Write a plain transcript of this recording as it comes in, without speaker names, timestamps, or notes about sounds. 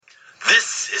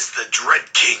the Dread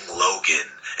King Logan,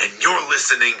 and you're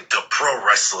listening to Pro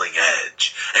Wrestling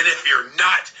Edge. And if you're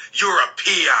not, you're a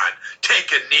peon.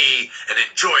 Take a knee and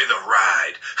enjoy the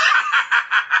ride.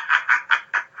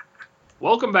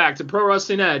 Welcome back to Pro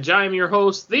Wrestling Edge. I am your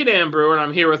host, The Dan Brewer, and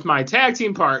I'm here with my tag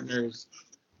team partners.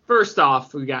 First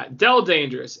off, we got Del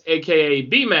Dangerous, a.k.a.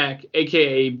 B-Mac,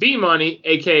 a.k.a. B-Money,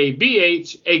 a.k.a.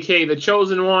 BH, a.k.a. The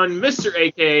Chosen One, Mr.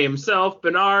 a.k.a. himself.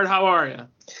 Bernard, how are you?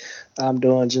 I'm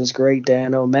doing just great,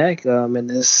 Dan O'Mac, in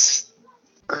this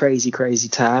crazy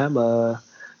time. How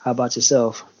about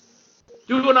yourself?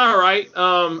 Doing all right.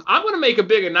 I'm going to make a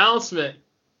big announcement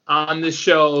on this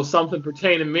show, something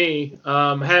pertaining to me.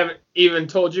 Haven't even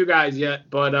told you guys yet,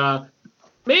 but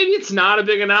maybe it's not a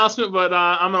big announcement, but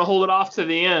I'm going to hold it off to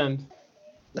the end.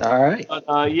 All right.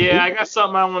 But, yeah, I got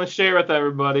something I want to share with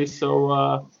everybody,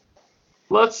 so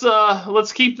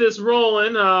let's keep this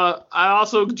rolling. I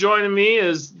also joining me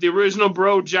is the original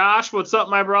bro, Josh. What's up,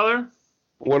 my brother?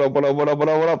 What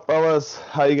up, fellas?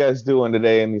 How you guys doing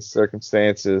today in these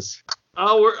circumstances?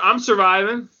 Oh, I'm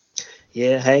surviving.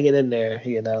 Yeah, hanging in there,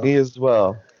 you know. Me as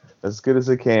well. As good as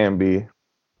it can be.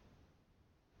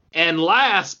 And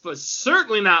last, but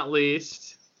certainly not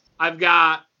least, I've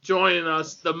got joining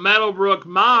us the Meadowbrook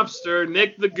mobster,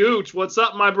 Nick the Gooch. What's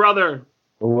up, my brother?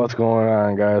 What's going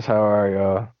on, guys? How are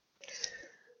y'all?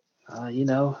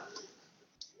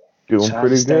 Doing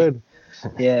pretty good.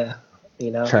 Yeah,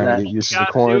 trying to get used to the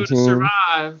quarantine. To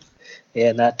survive.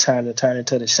 Yeah, not trying to turn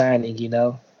into The Shining,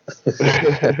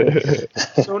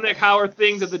 So, Nick, how are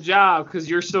things at the job? Because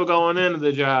you're still going into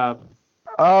the job.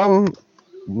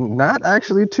 Not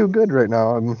actually too good right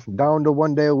now. I'm down to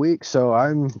 1 day a week, so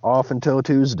I'm off until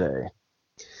Tuesday.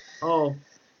 Oh.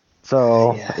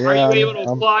 So, yeah. Are you able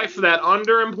to apply for that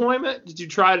underemployment? Did you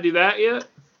try to do that yet?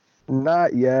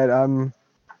 Not yet. I'm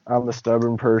a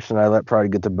stubborn person. I let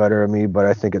pride get the better of me, but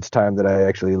I think it's time that I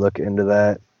actually look into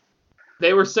that.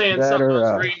 They were saying something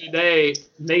I was reading today,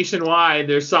 nationwide,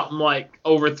 there's something like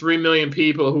over 3 million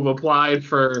people who've applied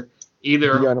for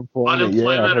either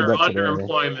unemployment or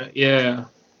underemployment. Yeah.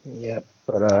 Yep.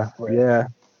 But, yeah,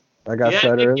 like I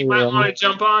said earlier, you might want to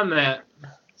jump on that.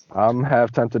 I'm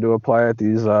half tempted to apply at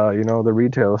these, the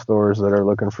retail stores that are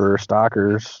looking for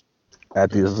stockers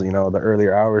at these, the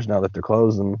earlier hours now that they're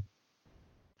closing.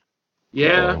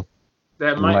 Yeah, so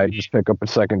that might just pick up a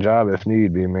second job if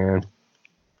need be, man.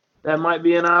 That might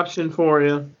be an option for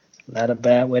you. Not a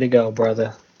bad way to go,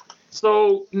 brother.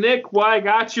 So, Nick, why I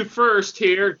got you first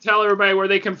here, tell everybody where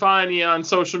they can find you on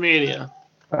social media.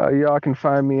 Y'all can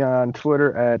find me on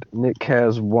Twitter at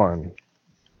NickCaz1.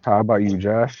 How about you,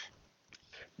 Josh?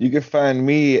 You can find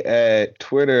me at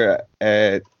Twitter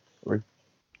at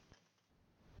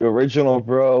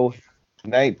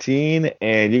OriginalBro19,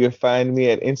 and you can find me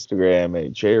at Instagram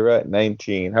at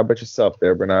JRut19. How about yourself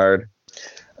there, Bernard?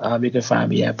 You can find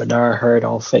me at Bernard Hurd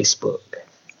on Facebook.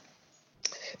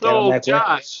 So,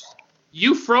 Josh,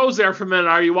 you froze there for a minute.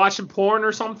 Are you watching porn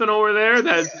or something over there?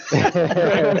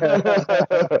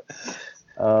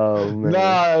 Oh,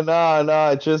 man.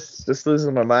 No. Just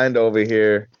losing my mind over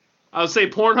here. I would say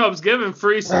Pornhub's giving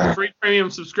free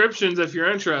premium subscriptions if you're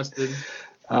interested.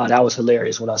 That was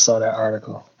hilarious when I saw that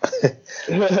article.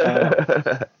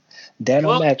 Dan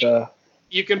O'Mac,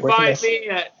 you can find me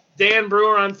at Dan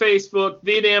Brewer on Facebook,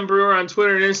 The Dan Brewer on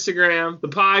Twitter and Instagram, the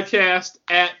podcast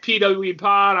at PWE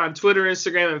Pod on Twitter,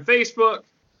 Instagram, and Facebook.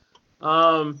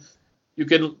 You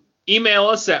can email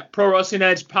us at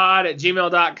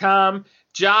prowrestlingedgepod@gmail.com.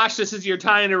 Josh, this is your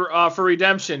time for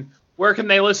redemption. Where can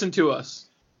they listen to us?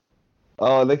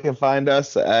 Oh, they can find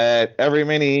us at every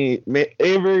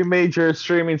major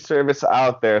streaming service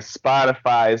out there.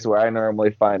 Spotify is where I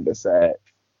normally find us at.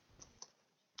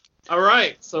 All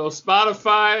right, so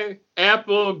Spotify,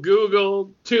 Apple,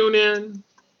 Google, TuneIn,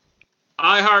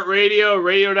 iHeartRadio,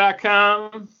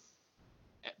 radio.com,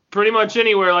 pretty much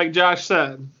anywhere, like Josh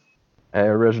said. Hey,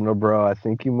 Original Bro, I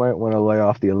think you might want to lay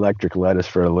off the electric lettuce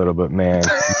for a little bit, man.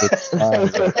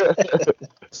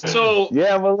 So,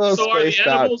 yeah, I'm a little are the spaced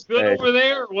edibles out good today. over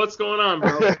there? Or what's going on,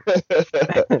 bro?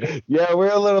 Yeah,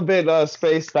 we're a little bit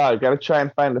spaced out. Got to try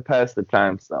and find the pass the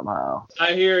time somehow.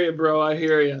 I hear you, bro. I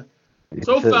hear you.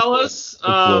 So, fellas,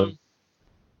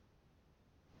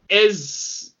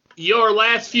 is your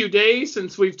last few days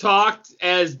since we've talked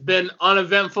has been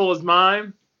uneventful as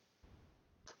mine?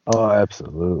 Oh,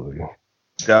 absolutely.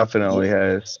 Definitely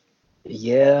has.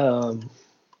 Yeah,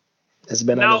 it's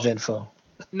been uneventful.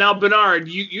 Now, Bernard,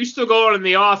 you still going in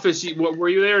the office? Were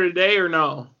you there today or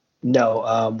no?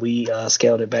 No, we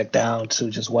scaled it back down to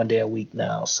just 1 day a week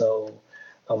now. So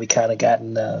we kind of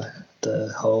gotten the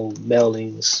whole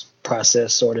mailings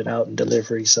process sorted out and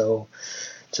delivery. So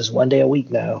just 1 day a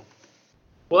week now.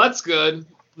 Well, that's good.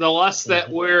 The less that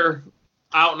we're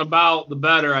out and about, the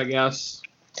better, I guess.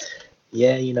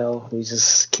 Yeah, we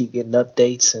just keep getting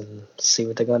updates and see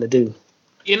what they're going to do.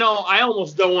 I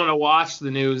almost don't want to watch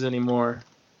the news anymore.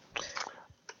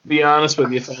 Be honest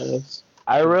with you, fellas.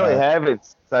 I really haven't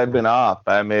since I've been off.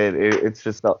 I mean, it's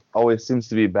just always seems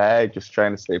to be bad. Just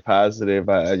trying to stay positive.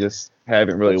 I just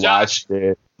haven't really Josh, watched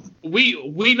it.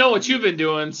 We know what you've been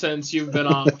doing since you've been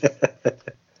off.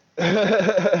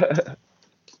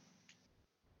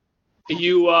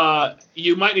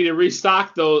 You might need to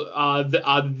restock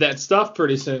that stuff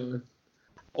pretty soon,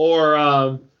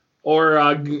 or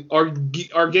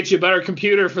get you a better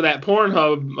computer for that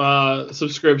Pornhub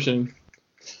subscription.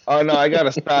 Oh no, I got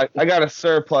a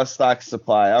surplus stock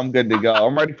supply. I'm good to go.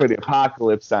 I'm ready for the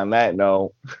apocalypse on that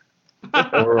note.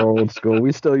 We're old school.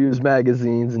 We still use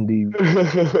magazines and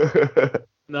DVDs.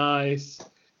 Nice.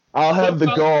 I'll have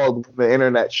the gold when the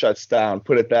internet shuts down.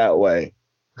 Put it that way.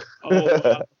 Oh,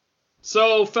 wow.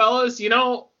 So, fellas,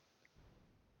 I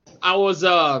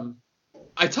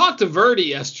talked to Verdi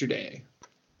yesterday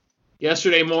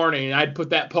morning. I'd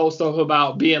put that post up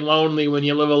about being lonely when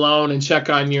you live alone and check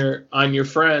on your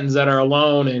friends that are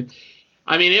alone. And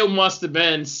I mean, it must have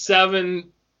been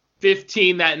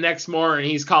 7:15 that next morning.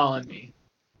 He's calling me,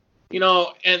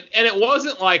 and it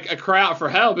wasn't like a cry out for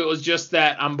help. It was just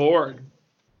that I'm bored.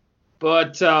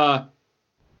 But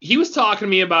he was talking to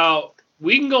me about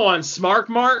we can go on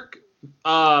SmartMark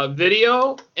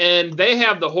video, and they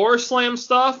have the Horror Slam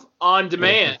stuff on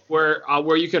demand where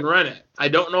you can rent it. I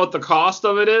don't know what the cost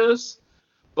of it is,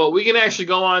 but we can actually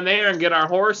go on there and get our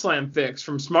Horror Slam fix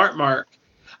from SmartMark.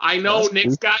 I know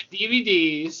Nick's got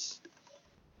DVDs,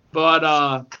 but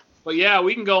yeah,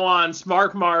 we can go on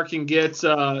SmartMark and get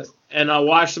and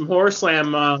watch some Horror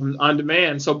Slam on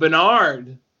demand. So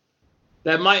Bernard,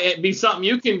 that might be something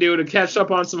you can do to catch up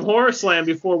on some Horror Slam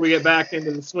before we get back into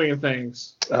the swing of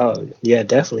things. Oh, yeah,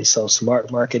 definitely. So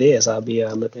SmartMark it is. I'll be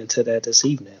looking into that this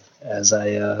evening as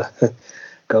I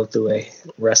go through a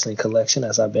wrestling collection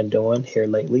as I've been doing here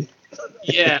lately.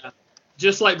 Yeah.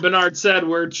 Just like Bernard said,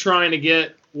 we're trying to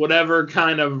get whatever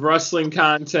kind of wrestling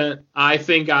content. I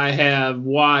think I have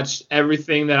watched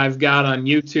everything that I've got on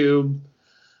YouTube.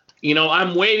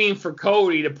 I'm waiting for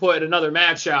Cody to put another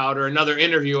match out or another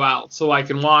interview out so I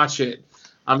can watch it.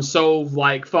 I'm so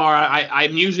far.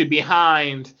 I'm usually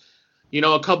behind,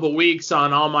 a couple weeks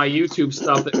on all my YouTube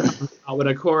stuff that comes out. But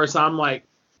of course, I'm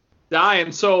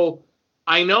dying. So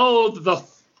I know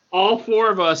all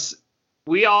four of us,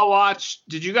 we all watched.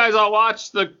 Did you guys all watch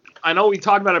I know we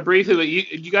talked about it briefly, but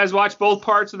you guys watch both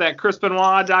parts of that Chris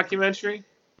Benoit documentary?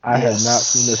 I have not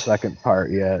seen the second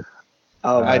part yet.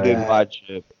 Oh, I didn't watch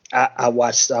it. I've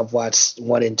watched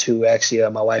 1 and 2. Actually,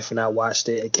 my wife and I watched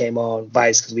it. It came on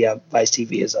Vice because we have Vice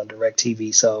TV is on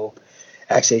DirecTV. So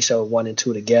actually, they showed 1 and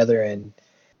 2 together, and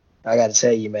I got to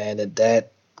tell you, man,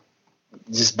 that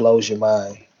just blows your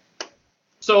mind.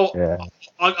 So Yeah.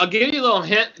 I'll give you a little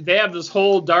hint. They have this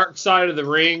whole dark side of the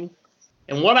ring,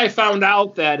 and what I found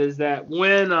out is that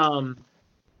when an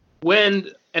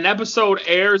episode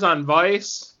airs on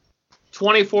Vice,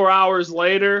 24 hours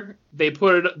later, they're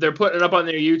putting it up on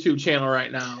their YouTube channel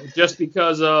right now, just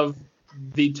because of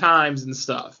the times and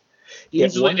stuff.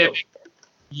 Usually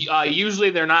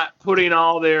they're not putting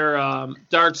all their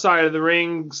Dark Side of the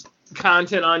Rings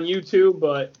content on YouTube,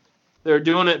 but they're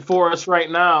doing it for us right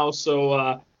now.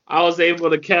 So I was able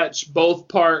to catch both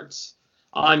parts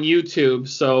on YouTube.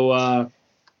 So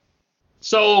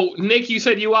Nick, you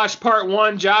said you watched part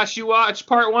 1. Josh, you watched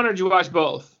part 1, or did you watch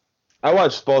both? I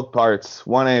watched both parts,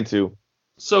 1 and 2.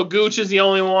 So Gooch is the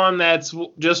only one that's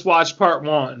just watched part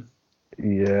 1.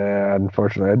 Yeah,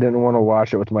 unfortunately, I didn't want to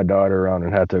watch it with my daughter around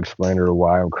and had to explain to her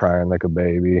why I'm crying like a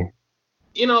baby.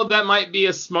 That might be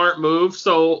a smart move.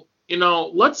 So,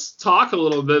 let's talk a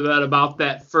little bit about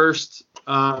that first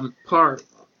part.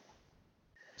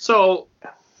 So,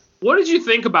 what did you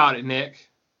think about it, Nick?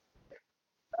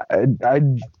 I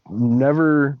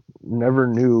never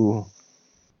knew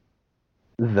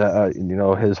that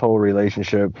his whole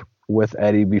relationship with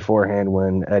Eddie beforehand,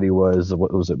 when Eddie was,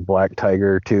 what was it, Black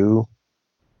Tiger 2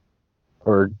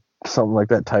 or something like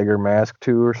that, Tiger Mask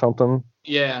 2 or something.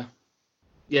 Yeah,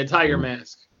 Tiger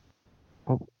Mask.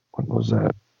 What was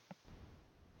that?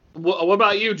 What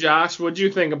about you, Josh? What did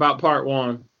you think about part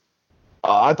 1?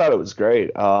 I thought it was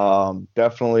great.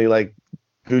 Definitely, like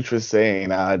Gooch was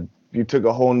saying, you took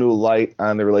a whole new light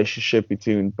on the relationship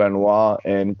between Benoit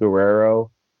and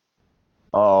Guerrero.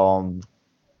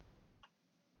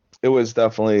 It was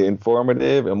definitely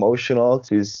informative, emotional.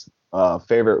 He's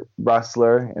favorite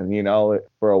wrestler, and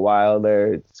for a while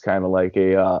there, it's kind of like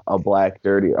a blacked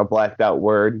out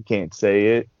word. You can't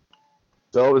say it.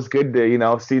 So it was good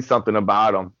to, see something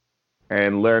about him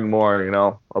and learn more,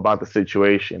 about the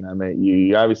situation. I mean,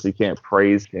 you obviously can't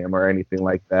praise him or anything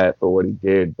like that for what he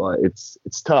did, but it's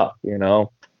tough.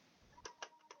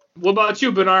 What about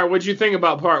you, Bernard? What'd you think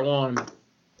about part one?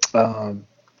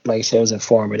 Like you said, it was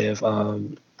informative.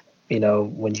 When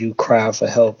you cry for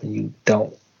help and you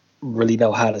don't really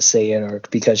know how to say it, or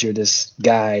because you're this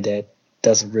guy that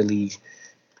doesn't really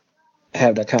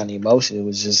have that kind of emotion, it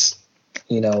was just,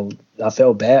 I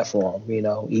felt bad for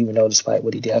him, even though despite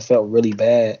what he did, I felt really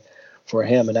bad for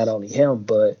him, and not only him,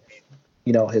 but,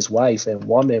 his wife and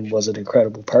woman was an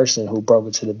incredible person who broke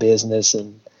into the business,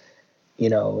 and,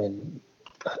 and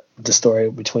the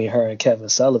story between her and Kevin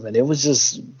Sullivan, it was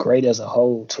just great as a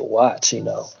whole to watch,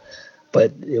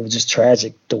 but it was just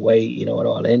tragic the way, it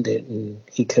all ended, and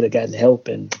he could have gotten help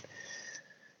and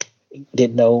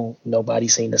didn't know, nobody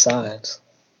seen the signs.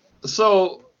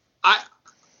 So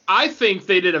I think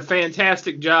they did a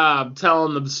fantastic job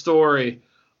telling the story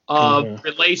of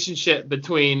relationship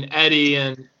between Eddie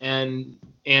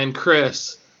and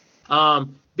Chris.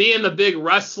 Being the big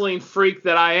wrestling freak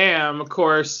that I am, of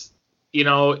course,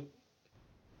 the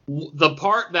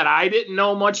part that I didn't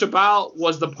know much about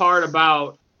was the part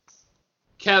about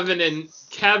Kevin and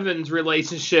Kevin's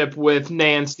relationship with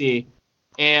Nancy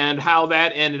and how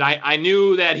that ended. I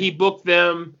knew that he booked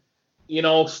them,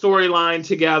 storyline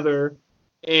together,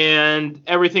 and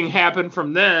everything happened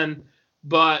from then.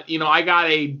 But, I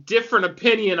got a different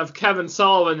opinion of Kevin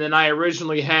Sullivan than I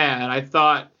originally had. I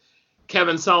thought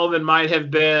Kevin Sullivan might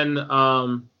have been, but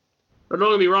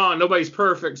don't get me wrong, nobody's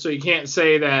perfect, so you can't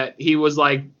say that he was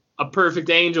like a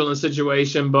perfect angel in the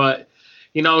situation. But,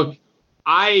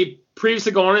 I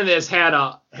previously going into this had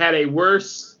a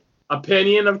worse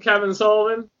opinion of Kevin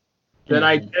Sullivan than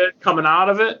I did coming out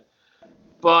of it.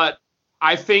 But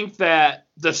I think that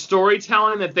the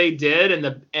storytelling that they did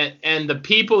and the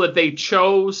people that they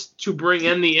chose to bring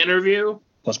in the interview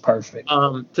was perfect.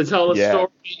 To tell the story,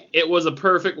 it was a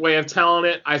perfect way of telling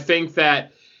it. I think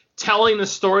that telling the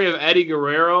story of Eddie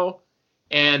Guerrero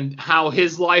and how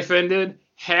his life ended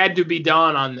had to be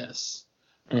done on this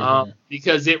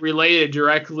because it related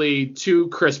directly to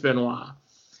Chris Benoit.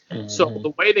 So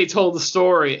the way they told the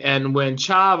story, and when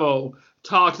Chavo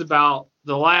talked about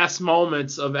the last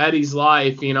moments of Eddie's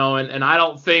life, and I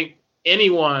don't think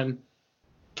anyone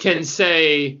can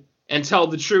say and tell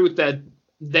the truth that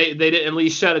they didn't at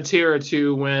least shed a tear or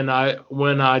two when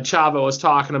Chavo was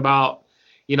talking about,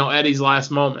 Eddie's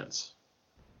last moments.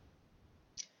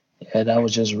 Yeah, that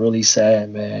was just really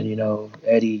sad, man.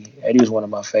 Eddie was one of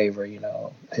my favorite,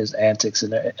 his antics.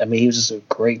 And I mean, he was just a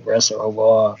great wrestler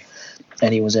overall,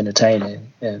 and he was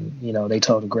entertaining. And, they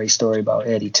told a great story about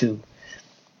Eddie, too.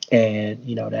 And,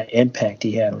 that impact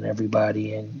he had on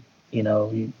everybody. And,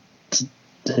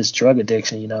 his drug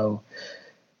addiction,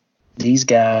 these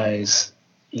guys,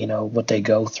 what they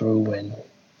go through. And,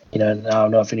 and I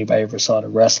don't know if anybody ever saw The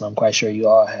Wrestler. I'm quite sure you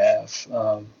all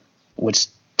have, which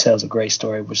tells a great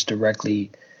story, which directly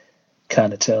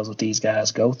kind of tells what these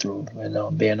guys go through,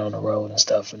 being on the road and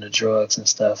stuff, and the drugs and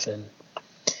stuff. And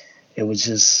it was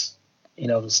just,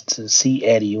 to see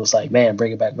Eddie, it was like, man,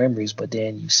 bringing back memories. But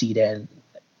then you see that,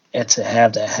 and to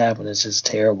have that happen is just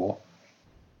terrible.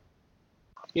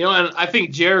 And I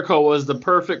think Jericho was the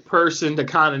perfect person to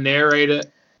kind of narrate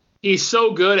it. He's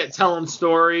so good at telling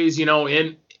stories,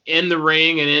 in the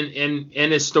ring and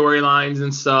in his storylines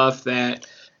and stuff that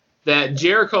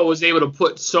Jericho was able to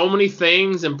put so many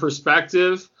things in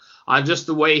perspective on just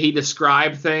the way he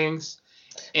described things.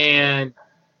 And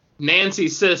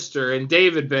Nancy's sister and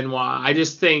David Benoit, I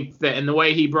just think that in the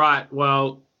way he brought, we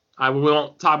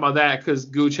won't talk about that because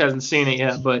Gooch hasn't seen it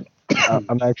yet, but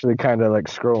I'm actually kind of like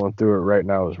scrolling through it right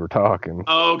now as we're talking.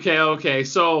 Okay.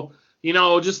 So,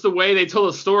 just the way they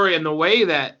told the story and the way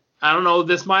that, I don't know,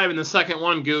 this might have been the second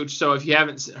one, Gooch, so if you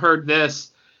haven't heard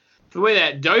this, the way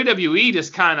that WWE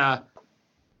just kind of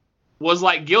was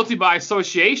like guilty by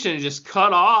association and just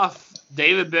cut off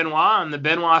David Benoit and the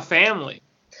Benoit family.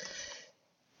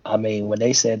 I mean, when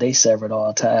they said they severed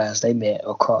all ties, they meant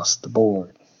across the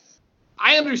board.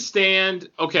 I understand.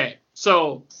 Okay,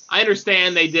 so I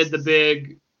understand they did the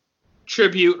big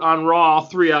tribute on Raw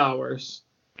 3 hours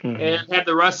and had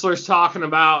the wrestlers talking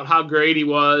about how great he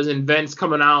was and Vince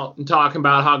coming out and talking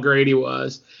about how great he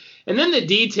was. And then the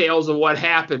details of what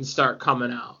happened start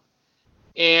coming out.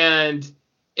 And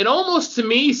it almost to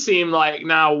me seemed like,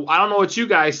 now, I don't know what you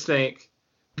guys think.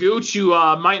 Gooch, you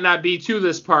might not be to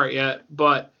this part yet,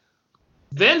 but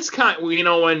Vince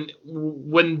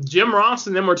when Jim Ross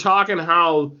and them were talking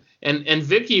and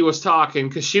Vicky was talking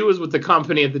because she was with the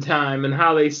company at the time, and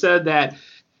how they said that,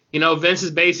 Vince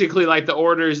is basically like the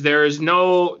orders. There is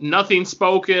nothing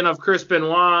spoken of Chris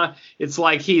Benoit. It's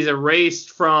like he's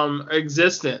erased from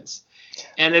existence.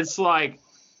 And it's like,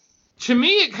 to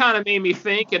me, it kind of made me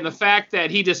think, and the fact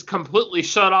that he just completely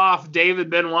shut off David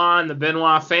Benoit and the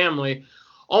Benoit family,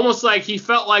 almost like he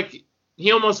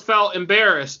almost felt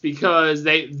embarrassed because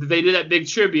they did that big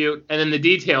tribute, and then the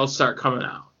details start coming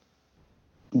out.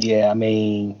 Yeah, I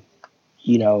mean,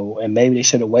 and maybe they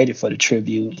should have waited for the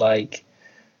tribute,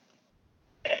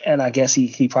 and I guess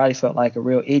he probably felt like a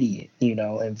real idiot,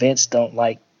 and Vince don't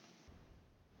like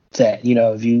that.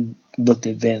 If you looked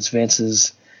at Vince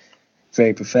is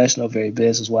very professional, very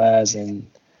business-wise, and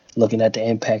looking at the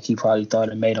impact he probably thought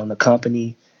it made on the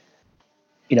company,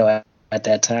 at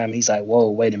that time, he's like, whoa,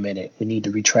 wait a minute, we need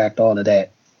to retract all of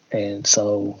that. And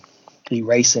so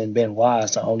erasing Benoit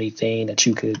is the only thing that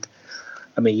you could,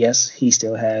 yes, he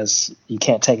still has, you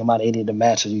can't take him out of any of the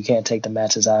matches. You can't take the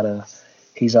matches out of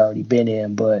he's already been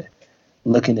in, but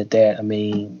looking at that,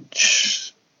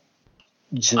 just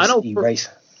erase.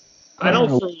 I know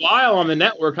for a while on the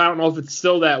network, I don't know if it's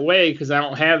still that way because I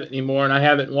don't have it anymore and I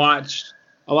haven't watched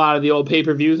a lot of the old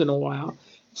pay-per-views in a while.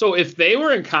 So if they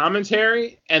were in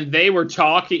commentary and they were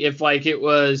talking, if it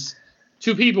was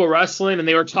two people wrestling and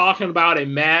they were talking about a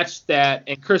match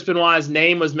and Chris Benoit's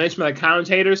name was mentioned by the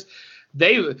commentators,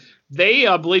 they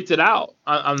bleeped it out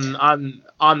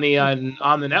on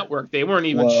the network. They weren't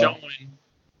even showing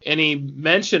any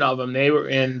mention of him. They were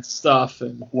in stuff.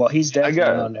 And he's definitely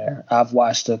on there. I've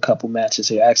watched a couple matches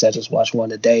here. Actually, I just watched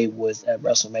one today at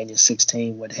WrestleMania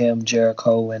 16 with him,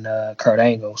 Jericho, and Kurt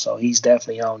Angle. So he's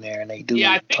definitely on there, and they do.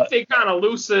 Yeah, I think they kind of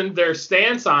loosened their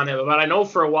stance on him. But I know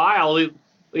for a while,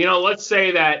 let's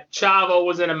say that Chavo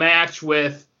was in a match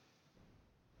with,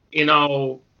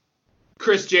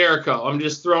 Chris Jericho. I'm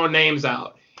just throwing names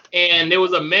out. And there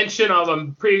was a mention of a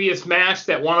previous match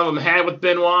that one of them had with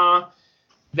Benoit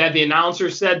that the announcer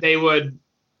said they would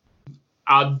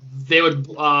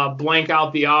blank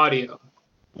out the audio.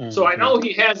 Mm-hmm. So I know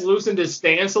he has loosened his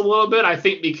stance a little bit. I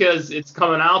think because it's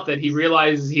coming out that he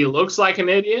realizes he looks like an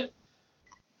idiot.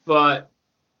 But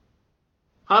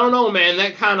I don't know, man.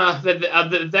 That kind of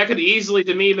that could easily,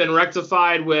 to me, been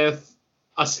rectified with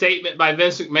a statement by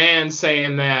Vince McMahon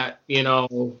saying that,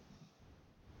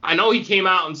 I know he came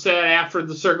out and said after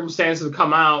the circumstances have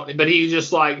come out, but he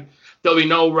just there'll be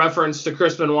no reference to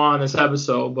Chris Benoit in this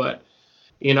episode. But,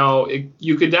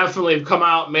 you could definitely have come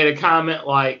out and made a comment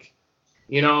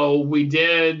we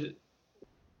did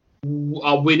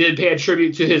pay a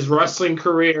tribute to his wrestling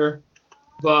career,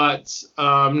 but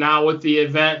now with the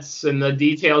events and the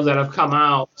details that have come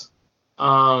out,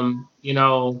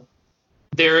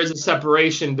 there is a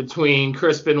separation between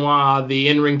Chris Benoit, the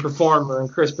in-ring performer,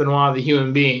 and Chris Benoit, the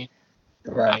human being.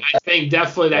 Right. I think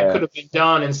definitely that could have been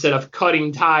done instead of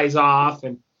cutting ties off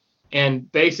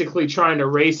and basically trying to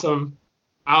erase them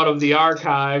out of the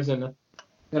archives and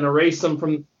erase them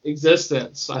from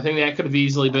existence. I think that could have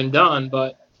easily been done,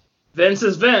 but Vince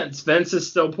is Vince. Vince is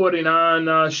still putting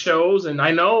on shows, and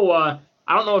I know I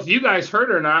don't know if you guys heard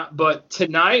or not, but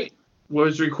tonight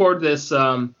was record this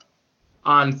on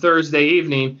Thursday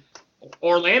evening.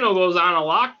 Orlando goes on a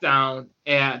lockdown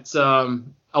at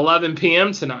 11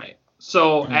 p.m. tonight.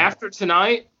 So after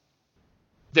tonight,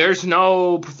 there's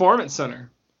no performance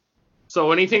center.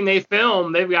 So anything they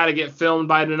film, they've got to get filmed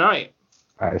by tonight.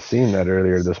 I seen that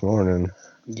earlier this morning.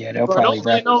 Yeah, they'll but probably. I don't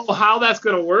really know how that's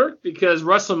going to work because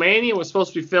WrestleMania was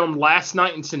supposed to be filmed last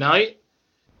night and tonight.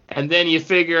 And then you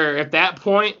figure at that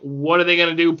point, what are they going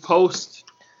to do post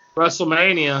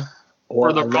WrestleMania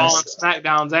for the Raw and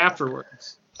SmackDowns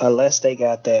afterwards? Unless they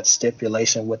got that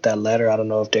stipulation with that letter. I don't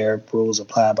know if their rules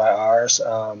apply by ours.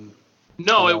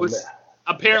 No, it was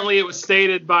apparently it was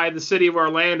stated by the city of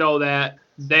Orlando that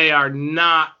they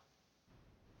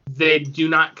do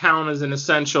not count as an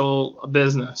essential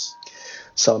business.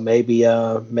 So maybe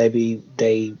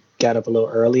they got up a little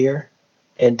earlier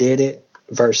and did it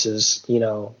versus,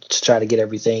 to try to get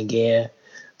everything in.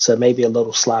 So it may be a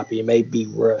little sloppy. It may be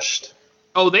rushed.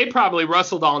 Oh, they probably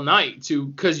wrestled all night too,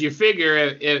 because you figure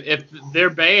if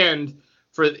they're banned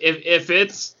if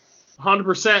it's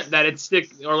 100%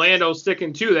 that Orlando's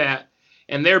sticking to that,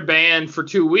 and they're banned for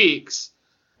 2 weeks.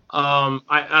 I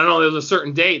don't know. There's a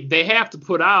certain date they have to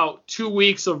put out 2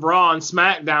 weeks of Raw and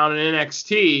SmackDown and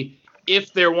NXT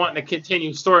if they're wanting to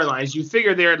continue storylines. You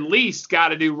figure they're at least got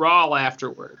to do Raw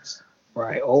afterwards.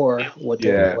 Right, or what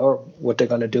they're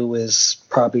going to do is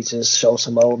probably just show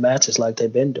some old matches like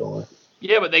they've been doing.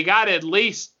 Yeah, but they got to at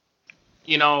least,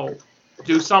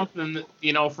 do something,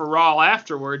 for Raw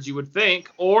afterwards, you would think.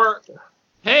 Or,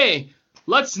 hey,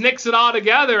 let's nix it all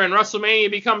together and WrestleMania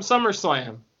becomes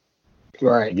SummerSlam.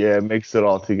 Right. Yeah, mix it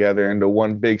all together into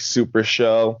one big super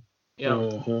show. Yeah.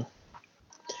 Mm-hmm.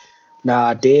 Now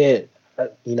I did. I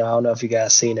don't know if you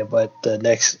guys seen it, but the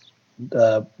next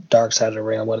Dark Side of the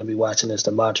Ring I'm going to be watching is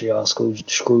the Montreal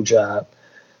Screw Job,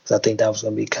 because I think that was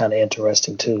going to be kind of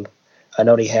interesting too. I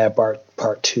know they had part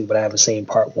 2, but I haven't seen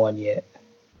part 1 yet.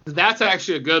 That's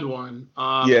actually a good one.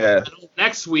 Yeah.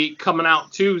 Next week, coming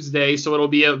out Tuesday, so it'll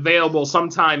be available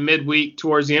sometime midweek,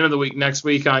 towards the end of the week next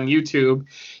week on YouTube,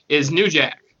 is New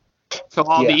Jack. So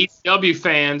all the ECW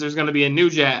fans, there's going to be a New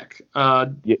Jack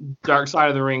Dark Side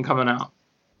of the Ring coming out.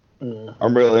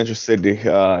 I'm really interested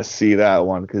to see that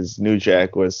one, because New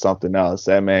Jack was something else.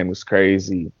 That man was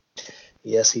crazy.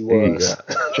 Yes, he was.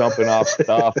 Jumping off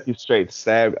stuff. He straight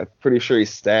stabbed. I'm pretty sure he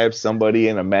stabbed somebody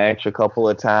in a match a couple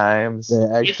of times.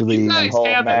 Yeah, actually, whole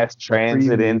mass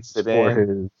transit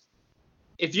incident.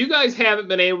 If you guys haven't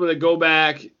been able to go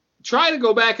back, try to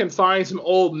go back and find some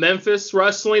old Memphis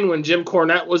wrestling when Jim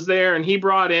Cornette was there, and he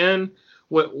brought in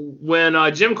when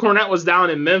Jim Cornette was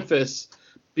down in Memphis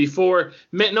before.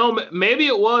 No, maybe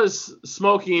it was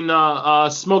Smoky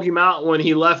Mountain when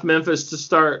he left Memphis to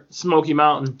start Smoky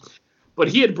Mountain. But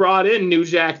he had brought in New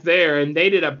Jack there, and they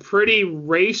did a pretty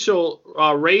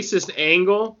racist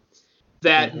angle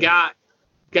that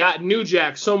got New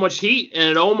Jack so much heat, and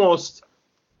it almost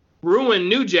ruined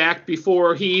New Jack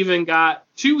before he even got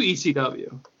to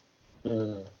ECW.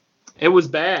 It was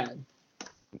bad.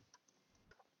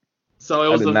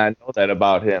 So I did not know that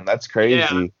about him. That's crazy.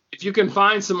 Yeah. If you can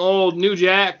find some old New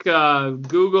Jack,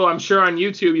 Google, I'm sure on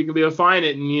YouTube you can be able to find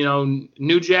it. And,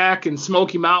 New Jack and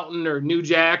Smoky Mountain or New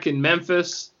Jack in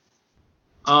Memphis.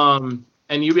 And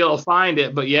you'll be able to find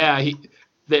it. But, yeah,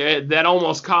 that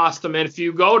almost cost him. And if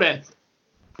you go to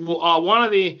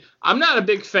I'm not a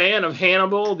big fan of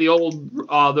Hannibal, the old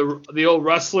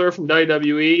wrestler from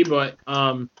WWE, but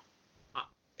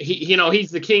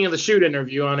he's the king of the shoot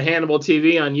interview on Hannibal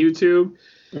TV on YouTube.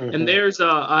 And there's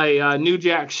a New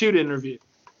Jack shoot interview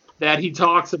that he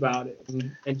talks about it,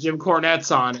 and Jim Cornette's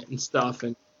on it and stuff,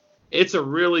 and it's a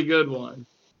really good one.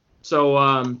 So,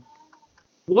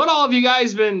 what all have you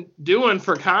guys been doing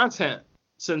for content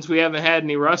since we haven't had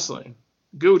any wrestling?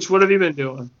 Gooch, what have you been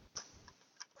doing?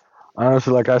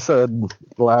 Honestly, like I said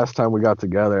the last time we got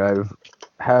together, I've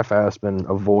half-assed been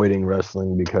avoiding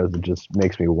wrestling because it just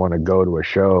makes me want to go to a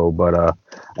show. But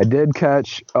I did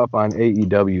catch up on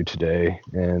AEW today,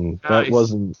 and Nice.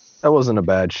 that wasn't a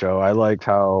bad show. I liked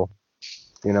how,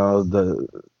 the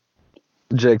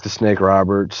Jake the Snake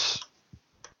Roberts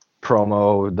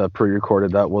promo, the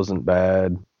pre-recorded, that wasn't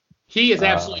bad. He is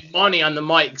absolutely money on the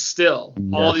mic still,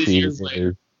 all these years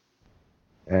later.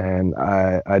 And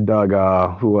I dug,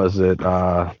 who was it?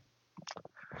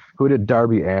 Who did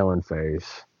Darby Allin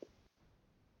face?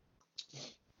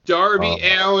 Darby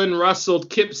Allin wrestled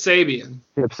Kip Sabian.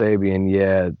 Kip Sabian,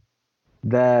 yeah.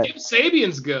 Kip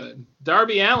Sabian's good.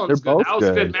 Darby Allin's They're good. both That was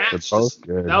good. a good match. They're both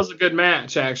good. That was a good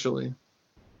match, actually.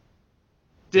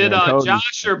 Did Cody's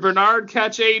Josh or Bernard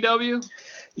catch AEW?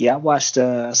 Yeah, I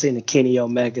seen the Kenny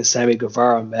Omega Sammy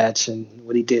Guevara match, and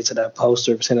what he did to that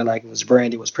poster, pretending like it was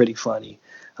Brandy, was pretty funny.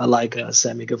 I like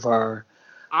Sammy Guevara.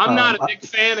 I'm not a big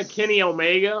fan of Kenny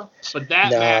Omega, but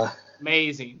that match was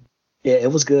amazing. Yeah,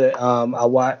 it was good.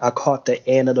 I caught the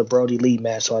end of the Brody Lee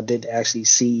match, so I didn't actually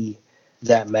see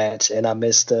that match, and I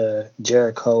missed the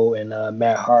Jericho and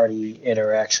Matt Hardy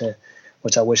interaction,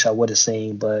 which I wish I would have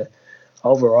seen. But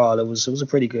overall, it was a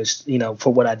pretty good.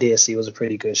 For what I did see, it was a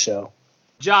pretty good show.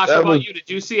 Josh, how about you? Did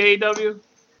you see AEW?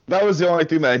 That was the only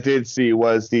thing that I did see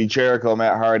was the Jericho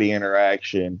Matt Hardy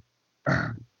interaction,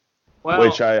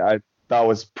 which I thought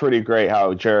was pretty great.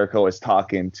 How Jericho was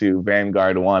talking to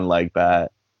Vanguard One like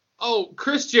that. Oh,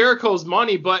 Chris Jericho's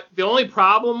money, but the only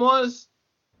problem was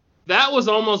that was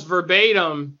almost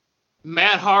verbatim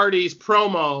Matt Hardy's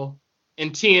promo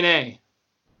in TNA.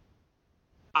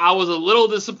 I was a little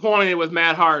disappointed with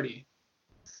Matt Hardy.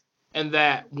 And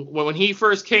that when he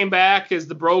first came back as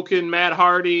the broken Matt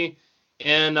Hardy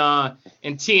in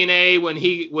TNA, when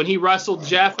he wrestled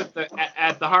Jeff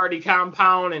at the Hardy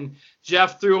compound, and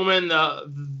Jeff threw him in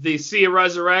the Sea of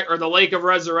Resurrection, or the Lake of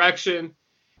Resurrection,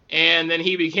 and then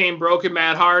he became broken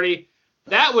Matt Hardy.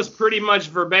 That was pretty much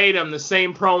verbatim the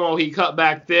same promo he cut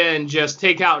back then, just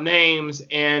take out names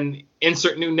and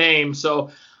insert new names.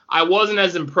 So I wasn't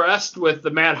as impressed with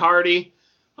the Matt Hardy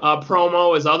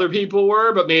promo as other people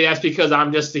were, but maybe that's because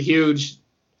I'm just a huge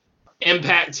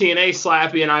Impact TNA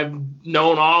slappy, and I've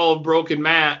known all of Broken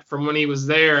Matt from when he was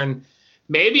there. And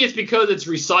maybe it's because it's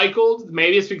recycled.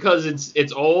 Maybe it's because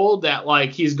it's old, that like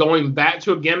he's going back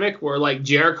to a gimmick where like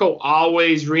Jericho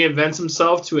always reinvents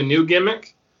himself to a new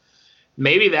gimmick.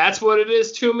 Maybe that's what it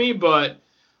is to me, but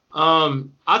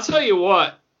I'll tell you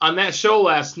what. On that show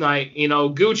last night,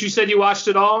 Gooch, you said you watched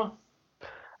it all?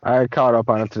 I caught up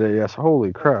on it today, yes.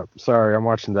 Holy crap. Sorry, I'm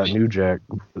watching that New Jack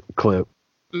clip.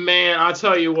 Man, I'll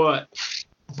tell you what.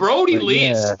 Brody Lee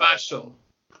is special.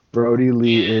 Brody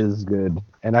Lee is good.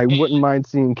 And I wouldn't mind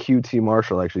seeing QT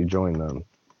Marshall actually join them.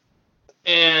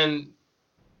 And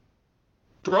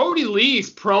Brody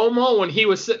Lee's promo when he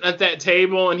was sitting at that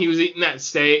table and he was eating that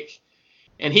steak,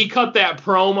 and he cut that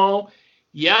promo.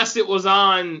 Yes, it was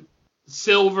on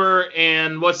Silver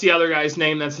and what's the other guy's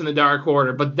name that's in the Dark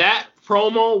Order, but that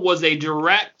promo was a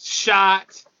direct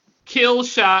shot, kill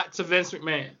shot to Vince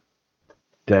McMahon.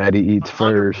 Daddy eats 100%.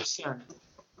 first.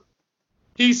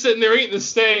 He's sitting there eating the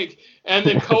steak, and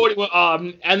then Cody,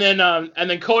 and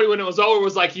then Cody, when it was over,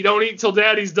 was like, "You don't eat till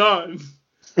Daddy's done."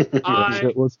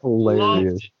 It was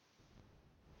hilarious.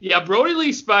 Yeah, Brody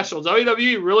Lee's special.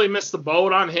 WWE really missed the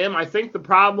boat on him. I think the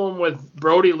problem with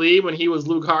Brody Lee when he was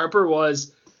Luke Harper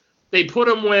was they put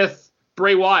him with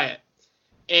Bray Wyatt,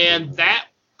 and that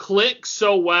clicked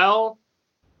so well.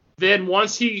 Then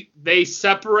once they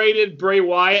separated Bray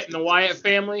Wyatt and the Wyatt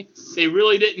family, they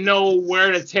really didn't know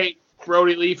where to take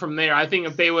Brody Lee from there. I think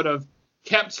if they would have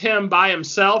kept him by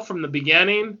himself from the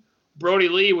beginning, Brody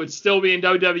Lee would still be in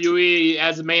WWE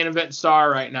as a main event star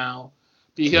right now,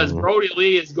 because Brody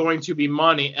Lee is going to be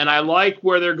money. And I like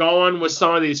where they're going with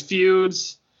some of these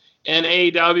feuds in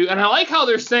AEW. And I like how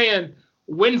they're saying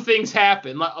when things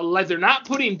happen. Like they're not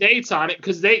putting dates on it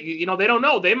because they don't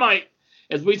know. They might,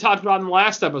 as we talked about in the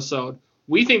last episode,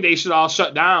 we think they should all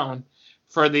shut down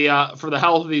for the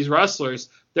health of these wrestlers.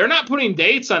 They're not putting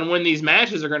dates on when these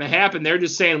matches are going to happen. They're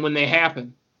just saying when they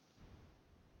happen.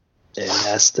 And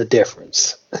that's the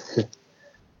difference.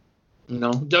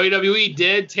 WWE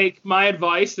did take my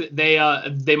advice. They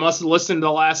must have listened to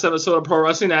the last episode of Pro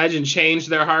Wrestling Edge and changed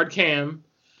their hard cam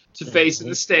to facing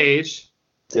the stage.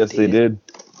 Yes, they did.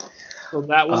 So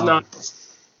that was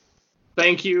nice.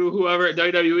 Thank you, whoever at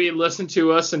WWE listened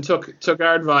to us and took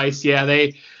our advice. Yeah,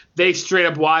 they straight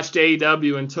up watched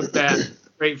AEW and took that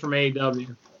straight from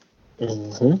AEW.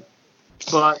 Mm-hmm.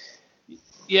 But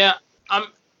yeah,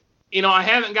 I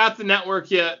haven't got the network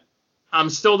yet. I'm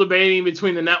still debating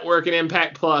between the network and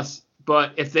Impact Plus.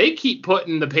 But if they keep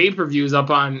putting the pay-per-views up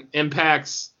on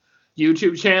Impact's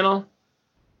YouTube channel,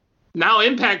 now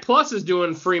Impact Plus is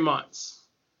doing free months.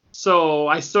 So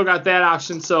I still got that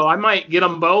option. So I might get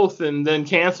them both and then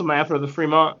cancel them after the free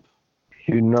month.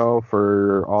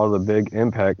 For all the big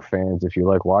Impact fans, if you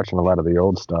like watching a lot of the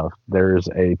old stuff, there's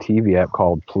a TV app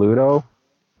called Pluto.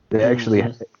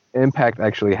 Impact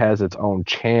actually has its own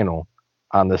channel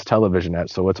on this television app,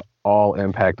 so it's all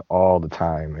Impact all the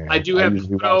time, man. I do have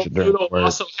Pluto. Pluto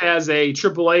also has a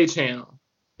AAA channel.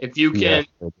 If you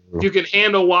can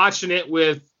handle watching it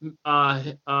with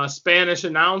Spanish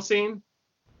announcing,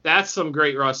 that's some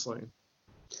great wrestling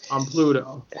on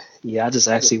Pluto. Yeah, I just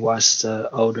actually watched the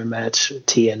older match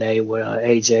TNA when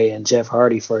AJ and Jeff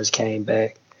Hardy first came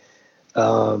back.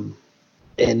 I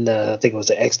think it was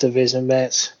the X Division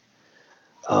match.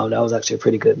 That was actually a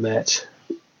pretty good match.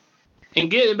 And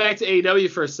getting back to AEW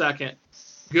for a second,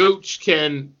 Gooch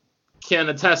can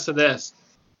attest to this.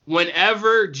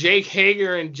 Whenever Jake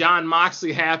Hager and Jon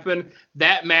Moxley happen,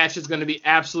 that match is going to be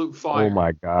absolute fire. Oh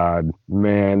my God,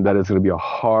 man, that is going to be a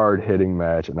hard-hitting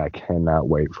match, and I cannot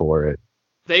wait for it.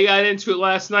 They got into it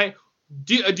last night.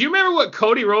 Do you remember what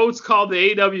Cody Rhodes called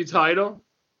the AEW title?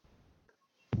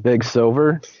 Big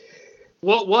Silver?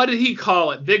 What did he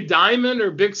call it? Big Diamond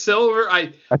or Big Silver?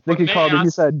 I think he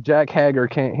said Jack Hager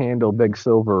can't handle Big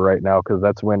Silver right now because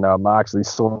that's when Moxley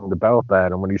swung the belt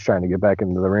at him when he's trying to get back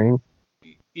into the ring.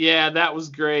 Yeah, that was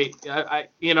great.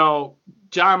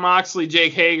 Jon Moxley,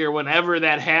 Jake Hager, whenever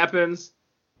that happens,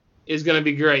 is going to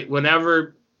be great.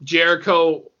 Whenever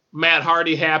Jericho, Matt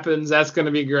Hardy happens, that's going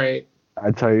to be great.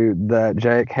 I tell you, that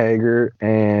Jack Hager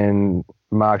and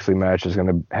Moxley match is going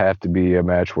to have to be a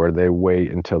match where they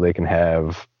wait until they can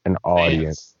have an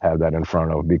audience have that in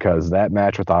front of, because that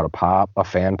match without a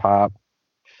fan pop,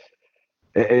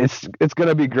 it's going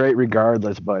to be great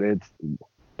regardless, but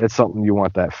it's something you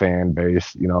want that fan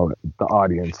base, the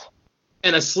audience.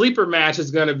 And a sleeper match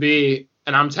is going to be,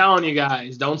 and I'm telling you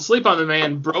guys, don't sleep on the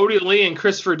man, Brody Lee and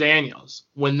Christopher Daniels.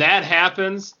 When that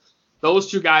happens, those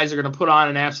two guys are going to put on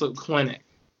an absolute clinic.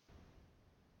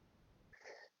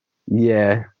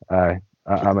 Yeah,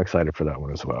 I'm excited for that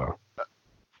one as well.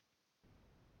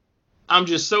 I'm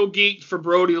just so geeked for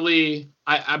Brody Lee.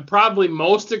 I'm probably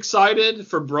most excited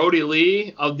for Brody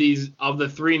Lee of the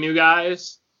three new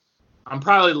guys. I'm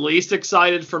probably least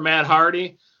excited for Matt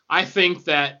Hardy. I think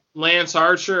that Lance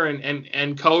Archer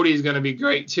and Cody is going to be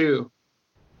great too.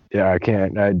 Yeah,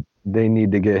 they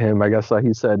need to get him. I guess like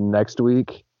he said next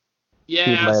week.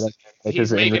 Yeah, Make he's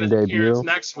his making his in-ring appearance debut.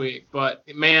 next week. But,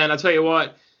 man, I'll tell you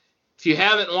what, if you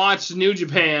haven't watched New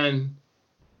Japan,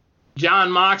 John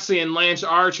Moxley and Lance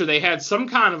Archer, they had some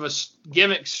kind of a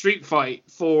gimmick street fight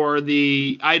for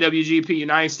the IWGP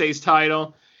United States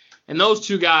title, and those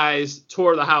two guys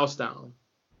tore the house down.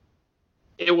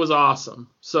 It was awesome.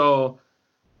 So,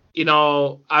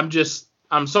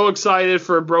 I'm so excited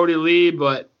for Brody Lee,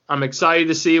 but I'm excited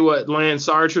to see what Lance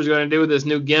Archer is going to do with this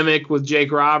new gimmick with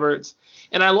Jake Roberts.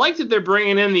 And I like that they're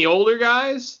bringing in the older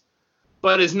guys,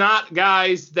 but it's not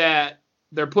guys that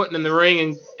they're putting in the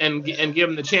ring and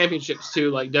giving the championships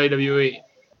to like WWE.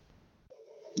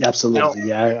 Absolutely,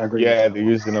 yeah, I agree. Yeah, they're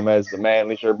using them as the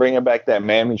manager, bringing back that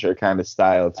manager kind of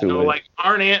style to it. Like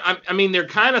they're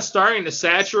kind of starting to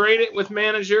saturate it with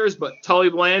managers, but Tully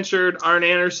Blanchard, Arn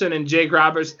Anderson, and Jake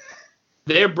Roberts,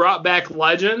 they brought back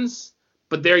legends,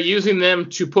 but they're using them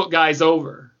to put guys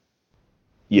over.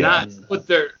 Yeah.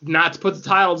 Not to put the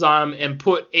titles on them and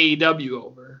put AEW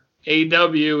over.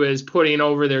 AEW is putting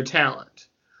over their talent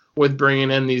with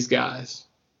bringing in these guys.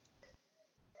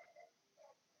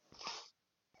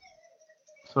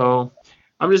 So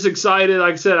I'm just excited.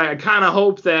 Like I said, I kind of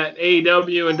hope that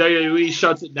AEW and WWE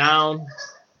shuts it down.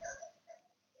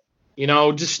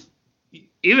 Just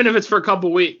even if it's for a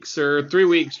couple weeks or 3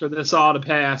 weeks for this all to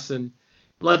pass and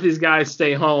let these guys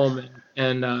stay home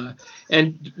and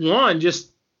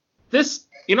this,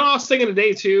 I was thinking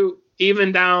today too,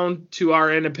 even down to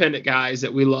our independent guys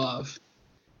that we love.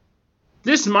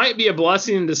 This might be a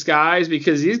blessing in disguise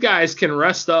because these guys can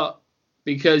rest up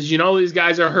because these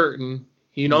guys are hurting.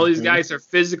 These guys are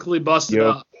physically busted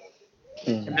up.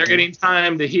 And they're getting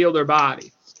time to heal their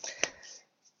body.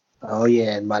 Oh,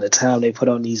 yeah, and by the time they put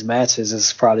on these matches,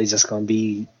 it's probably just going to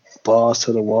be balls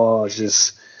to the wall,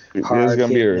 just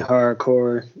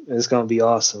hardcore. It's going to be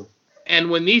awesome.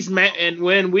 And when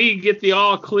when we get the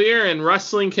all clear and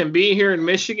wrestling can be here in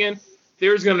Michigan,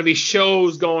 there's going to be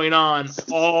shows going on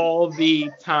all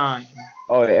the time.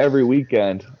 Oh, every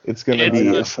weekend it's going to be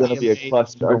a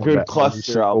cluster, a good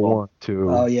cluster album.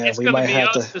 Oh yeah, it's we going might to be have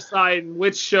us to decide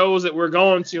which shows that we're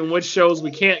going to and which shows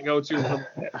we can't go to.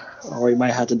 Or we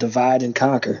might have to divide and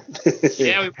conquer.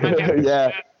 Yeah, we might have to do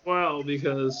that as well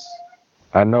because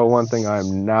I know one thing: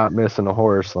 I'm not missing a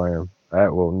Horror Slam.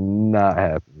 That will not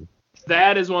happen.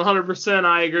 That is 100%.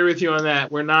 I agree with you on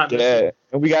that. We're not. Yeah,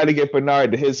 and we got to get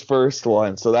Bernard to his first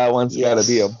one, so that one's got to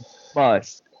be a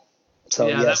must. So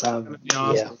yeah, yes, that's gonna be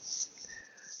awesome.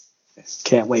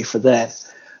 Can't wait for that.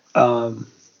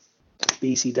 BCWA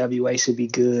should be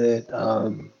good.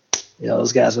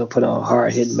 Those guys will put on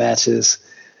hard hitting matches.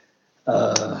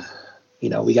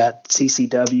 We got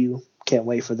CCW. Can't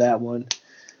wait for that one.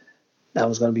 That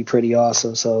was going to be pretty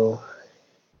awesome. So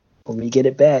when we get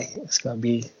it back, it's gonna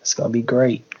be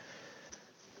great.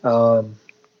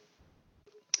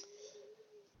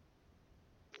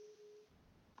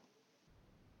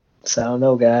 So I don't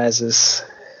know, guys.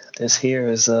 This here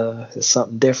is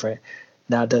something different.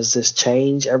 Now, does this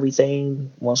change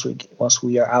everything once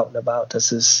we are out and about? Does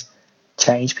this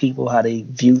change people how they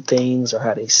view things or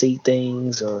how they see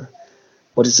things, or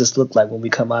what does this look like when we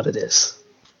come out of this?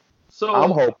 So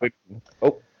I'm hoping.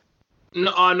 Oh.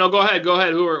 No, go ahead.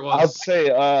 Who it was? I'll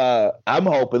say I'm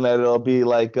hoping that it'll be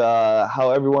like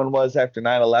how everyone was after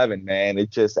 9/11, man.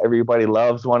 It just everybody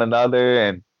loves one another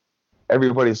and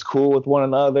everybody's cool with one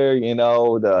another.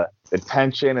 The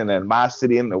tension and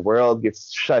animosity in the world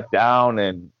gets shut down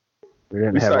and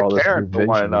we start caring for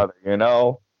one another.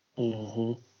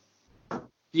 Mm-hmm.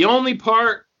 The only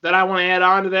part that I want to add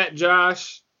on to that,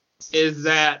 Josh, is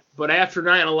that, but after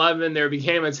 9/11, there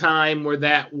became a time where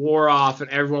that wore off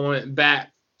and everyone went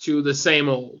back to the same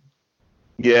old.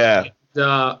 Yeah.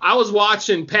 I was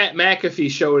watching Pat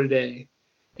McAfee show today,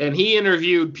 and he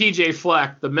interviewed PJ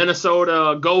Fleck, the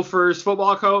Minnesota Gophers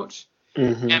football coach.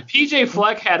 Mm-hmm. And PJ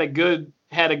Fleck had a good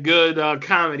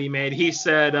comment he made. He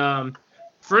said,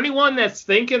 for anyone that's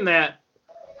thinking that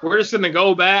we're just going to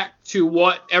go back to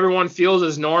what everyone feels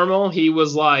is normal, he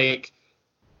was like,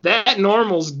 that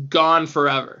normal's gone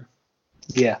forever.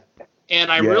 Yeah. And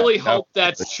I really hope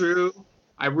that's true.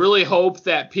 I really hope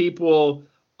that people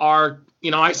are,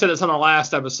 I said this on the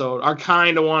last episode, are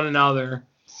kind to one another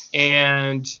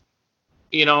and,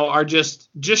 are just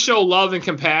show love and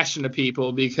compassion to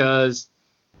people because,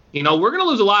 we're going to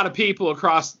lose a lot of people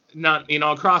across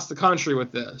the country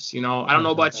with this. I don't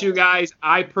know about you guys.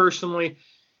 I personally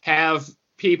have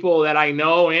people that I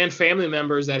know and family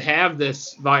members that have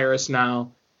this virus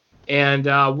now. And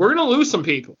we're going to lose some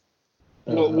people.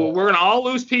 We're going to all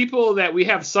lose people that we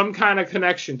have some kind of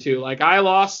connection to. Like I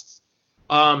lost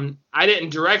I didn't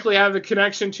directly have a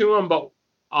connection to him, but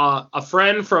a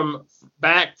friend from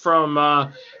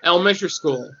elementary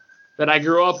school that I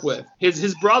grew up with,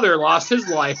 his brother lost his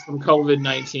life from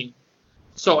COVID-19.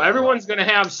 So everyone's going to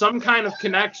have some kind of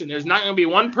connection. There's not going to be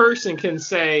one person can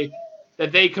say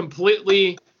that they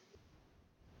completely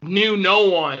knew no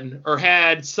one or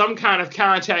had some kind of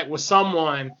contact with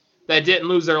someone that didn't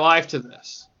lose their life to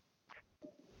this.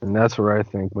 And that's where I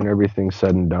think when everything's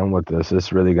said and done with this,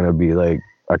 it's really going to be like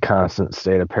a constant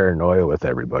state of paranoia with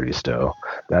everybody still.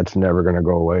 That's never going to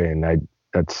go away. And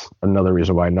that's another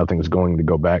reason why nothing's going to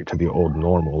go back to the old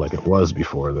normal like it was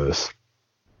before this.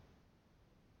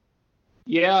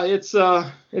 Yeah, it's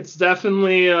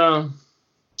definitely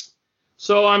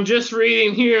so I'm just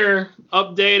reading here,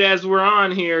 update as we're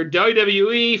on here.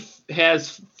 WWE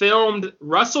has filmed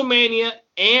WrestleMania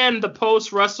and the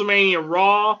post-WrestleMania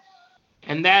Raw,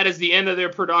 and that is the end of their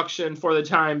production for the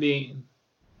time being.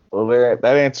 Well, that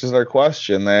answers our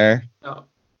question there. Oh.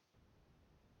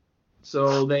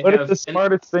 So But it's the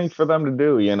smartest thing for them to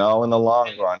do, in the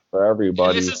long run for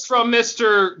everybody. This is from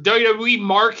Mr. WWE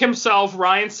Mark himself,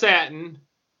 Ryan Satin,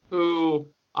 who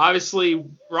obviously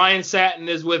Ryan Satin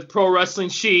is with Pro Wrestling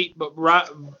Sheet, but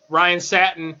Ryan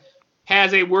Satin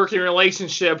has a working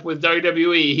relationship with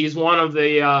WWE. He's one of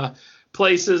the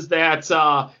places that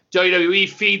WWE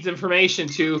feeds information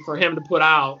to for him to put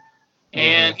out.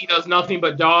 And he does nothing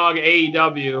but dog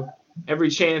AEW every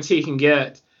chance he can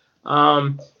get.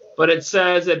 But it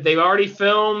says that they've already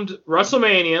filmed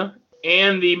WrestleMania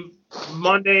and the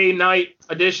Monday night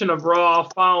edition of Raw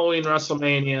following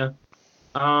WrestleMania.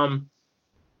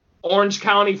 Orange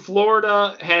County,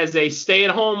 Florida has a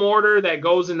stay-at-home order that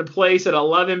goes into place at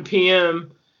 11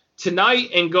 p.m. tonight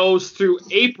and goes through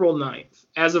April 9th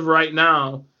as of right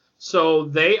now. So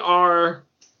they are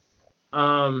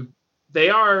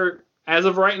as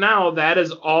of right now, that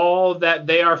is all that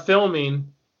they are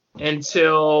filming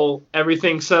until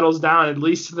everything settles down, at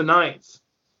least to the 9th.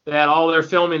 That all they're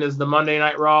filming is the Monday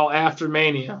Night Raw after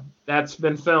Mania. That's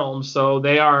been filmed. So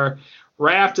they are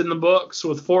wrapped in the books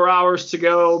with 4 hours to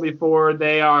go before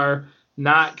they are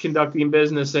not conducting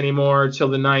business anymore till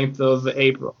the 9th of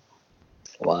April.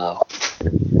 Wow.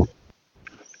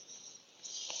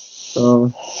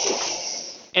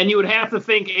 And you would have to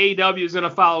think AEW is going to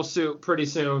follow suit pretty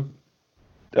soon.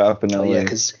 Definitely. Oh,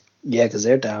 yeah, because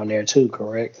they're down there too,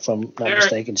 correct? If I'm not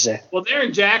mistaken, Jay. Well, they're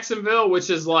in Jacksonville, which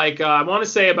is like, I want to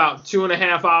say about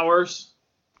 2.5 hours.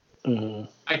 Mm-hmm.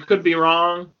 I could be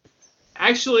wrong.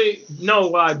 Actually,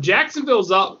 no, Jacksonville's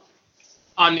up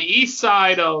on the east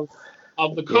side of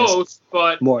the coast,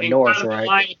 but more north, kind of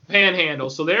right? The Panhandle.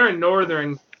 So they're in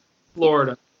northern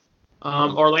Florida.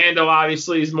 Orlando,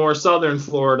 obviously, is more southern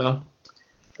Florida.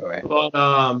 Right.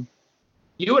 But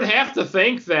you would have to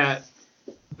think that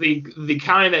the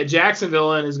kind that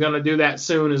Jacksonville in is going to do that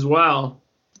soon as well.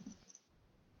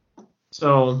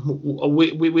 So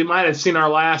we might have seen our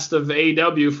last of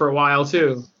AEW for a while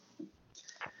too.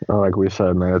 Like we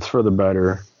said, man, it's for the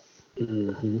better.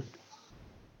 Mm-hmm.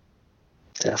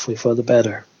 Definitely for the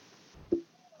better.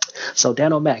 So,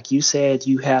 Dan O'Mac, you said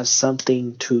you have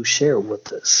something to share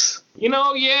with us. Yeah,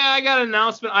 I got an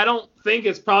announcement. I don't think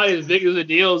it's probably as big of a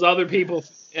deal as other people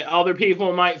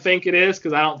might think it is,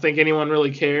 because I don't think anyone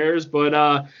really cares. But,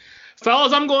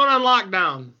 fellas, I'm going on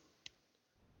lockdown.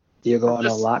 You're going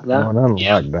on lockdown? Going on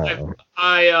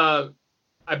lockdown.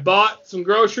 I bought some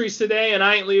groceries today, and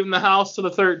I ain't leaving the house till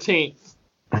the 13th.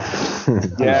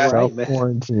 Yeah,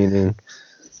 self-quarantining.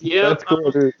 Yeah, that's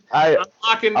cool, dude. I'm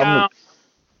locking down.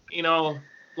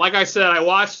 Like I said, I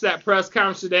watched that press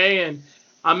conference today, and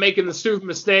I'm making the stupid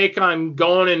mistake on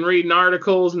going and reading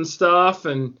articles and stuff,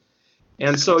 and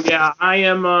so yeah,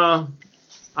 I'm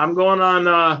going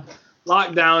on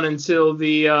lockdown until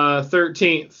the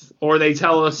 13th, or they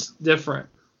tell us different.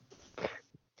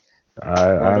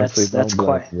 Honestly, that's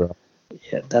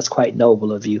quite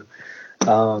noble of you.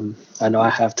 I know I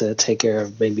have to take care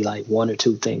of maybe like one or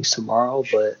two things tomorrow,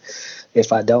 but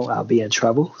if I don't, I'll be in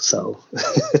trouble. So,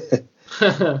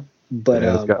 but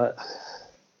and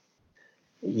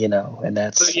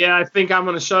that's. But yeah, I think I'm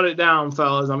going to shut it down,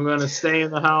 fellas. I'm going to stay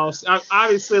in the house.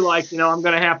 Obviously, I'm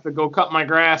going to have to go cut my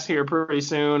grass here pretty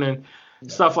soon and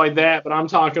stuff like that. But I'm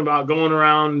talking about going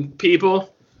around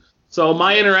people. So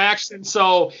my interaction.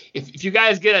 So if you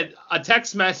guys get a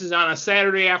text message on a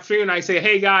Saturday afternoon, I say,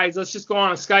 hey guys, let's just go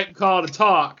on a Skype call to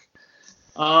talk.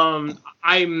 I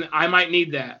might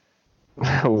need that.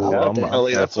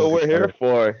 That's what we're here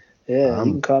for. Yeah,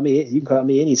 you can call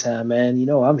me anytime, man.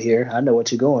 I'm here. I know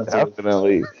what you're going through.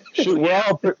 Definitely. Shoot,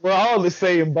 we're all in the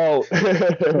same boat.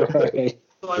 Right.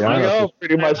 So I we I might. know,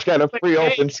 pretty much got a free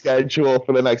open schedule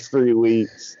for the next 3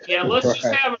 weeks. Yeah, let's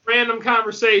just have a random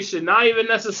conversation, not even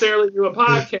necessarily do a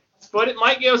podcast, but it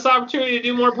might give us opportunity to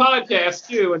do more podcasts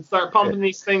too and start pumping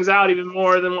these things out even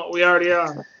more than what we already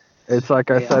are. It's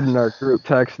like I said in our group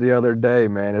text the other day,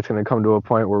 man. It's going to come to a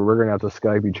point where we're going to have to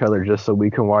Skype each other just so we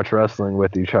can watch wrestling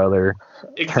with each other.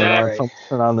 Exactly. Turn on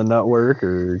something on the network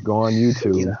or go on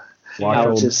YouTube. I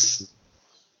was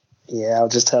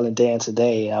just telling Dan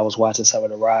today, I was watching some of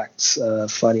The Rock's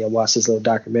funny. I watched this little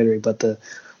documentary, but the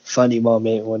funny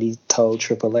moment when he told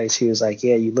Triple H, he was like,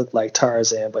 "Yeah, you look like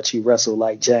Tarzan, but you wrestle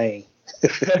like Jane."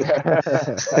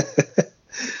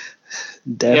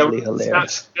 Definitely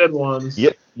hilarious. Good ones.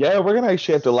 Yeah, we're gonna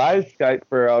actually have to live Skype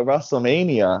for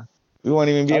WrestleMania. We won't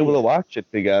even be able to watch it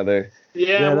together.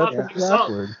 Yeah, we'll have to do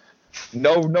something.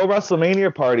 No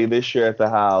WrestleMania party this year at the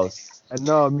house. I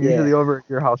know I'm usually over at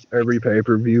your house every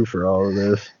pay-per-view for all of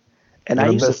this. And I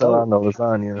used to throw on the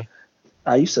lasagna.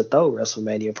 I used to throw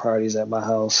WrestleMania parties at my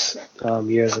house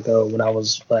years ago when I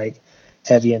was like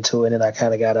heavy into it, and I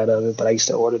kind of got out of it. But I used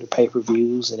to order the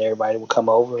pay-per-views, and everybody would come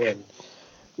over, and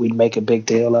we'd make a big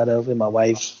deal out of it. My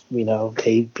wife,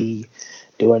 they'd be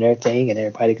doing their thing, and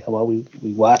everybody come over.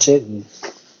 We watch it, and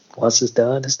once it's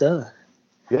done, it's done.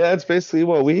 Yeah, that's basically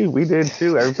what we did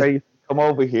too. Everybody come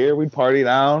over here, we'd party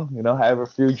down, have a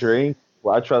few drinks,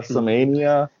 watch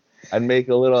WrestleMania. I'd make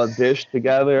a little dish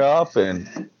together up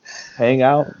and hang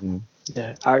out. And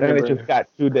I remember. It just got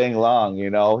too dang long,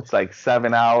 It's like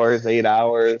 7 hours, 8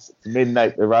 hours. It's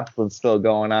midnight, the wrestling's still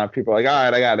going on. People are like, all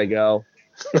right, I gotta go.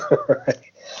 Right.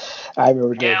 I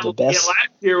remember the best. Yeah, last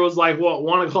year was like,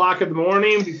 1 o'clock in the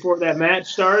morning before that match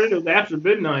started? It was after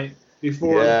midnight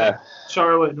before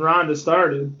Charlotte and Ronda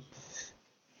started.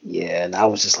 Yeah, and I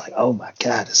was just like, oh my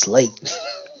God, it's late.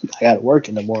 I got to work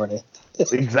in the morning.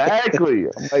 Exactly.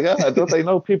 Oh my God, don't they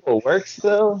know people work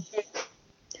still?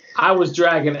 I was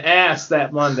dragging ass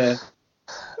that Monday.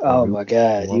 Oh my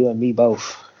God, you and me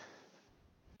both.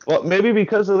 Well, maybe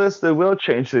because of this, they will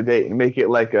change the date and make it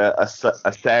like a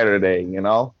Saturday,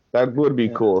 That would be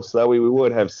cool. So that way we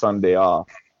would have Sunday off.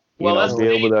 Be able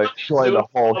to enjoy the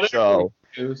whole show.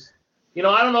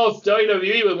 I don't know if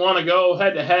WWE would want to go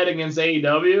head-to-head against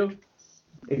AEW,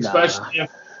 especially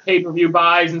if pay-per-view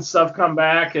buys and stuff come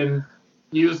back and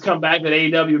views come back that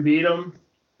AEW beat them.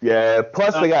 Yeah,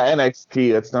 plus they got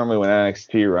NXT. That's normally when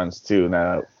NXT runs too.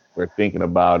 Now we're thinking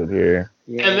about it here.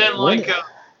 Yeah. And then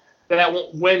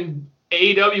when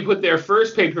AEW put their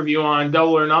first pay-per-view on,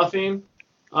 Double or Nothing,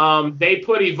 they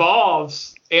put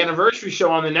Evolve's anniversary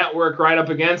show on the network right up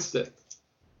against it.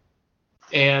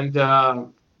 And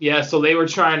so they were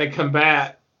trying to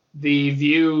combat the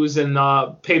views and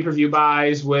the pay-per-view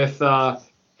buys with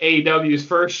AEW's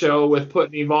first show with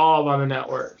putting Evolve on the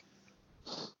network.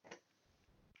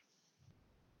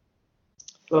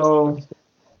 So,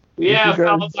 yeah,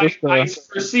 fellas, I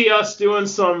foresee us doing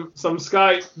some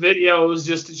Skype videos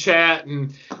just to chat.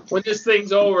 And when this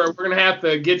thing's over, we're going to have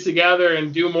to get together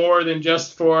and do more than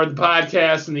just for the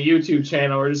podcast and the YouTube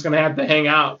channel. We're just going to have to hang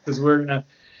out because we're going to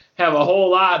have a whole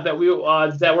lot that we're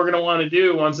going to want to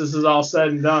do once this is all said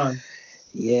and done.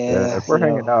 Yeah, if we're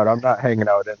hanging out, I'm not hanging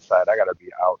out inside. I got to be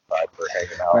outside for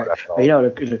hanging out. Right. That's all.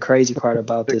 The crazy part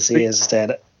about this is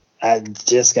that I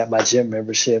just got my gym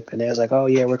membership, and they was like, "Oh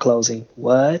yeah, we're closing."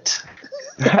 What?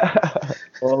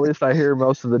 Well, at least I hear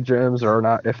most of the gyms, or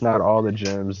not, if not all the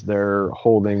gyms, they're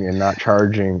holding and not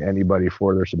charging anybody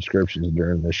for their subscriptions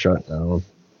during the shutdown.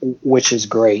 Which is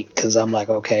great, because I'm like,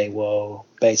 okay, well,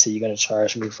 basically you're going to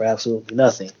charge me for absolutely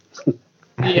nothing.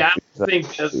 Yeah, I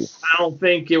don't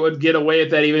think it would get away with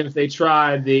that even if they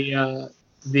tried. The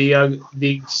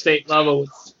state level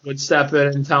would step in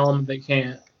and tell them they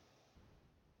can't.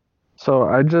 So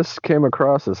I just came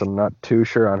across this. I'm not too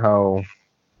sure on how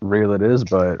real it is,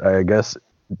 but I guess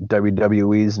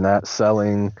WWE's not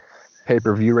selling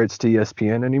pay-per-view rates to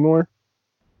ESPN anymore.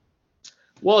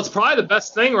 Well, it's probably the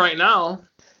best thing right now.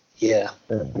 Yeah.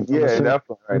 Yeah,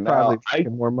 definitely. Right now, probably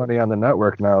making more money on the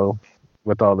network now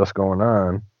with all this going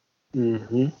on.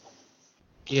 Mm-hmm.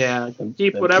 Yeah,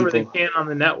 keep whatever they can on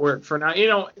the network for now.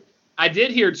 I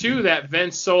did hear too that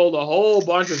Vince sold a whole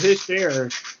bunch of his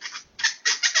shares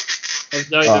of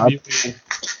WWE.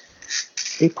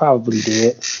 He probably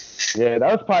did. Yeah,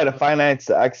 that was probably to finance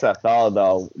the XFL,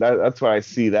 though. That's why I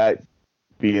see that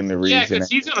being the reason. Yeah, because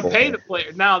he's going to pay the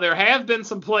players. Now, there have been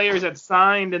some players that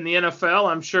signed in the NFL.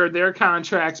 I'm sure their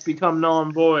contracts become null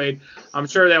and void. I'm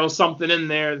sure there was something in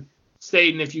there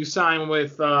stating if you sign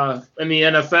with in the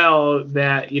NFL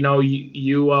that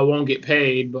you won't get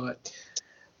paid. But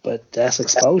that's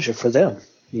exposure for them,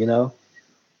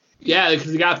 Yeah,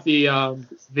 because you got the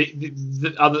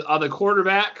other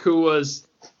quarterback who was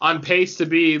on pace to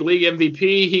be league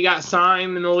MVP. He got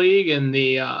signed in the league, and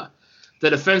the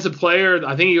defensive player,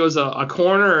 I think he was a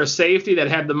corner or a safety that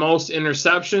had the most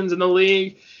interceptions in the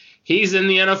league. He's in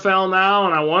the NFL now,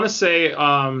 and I want to say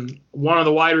one of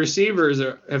the wide receivers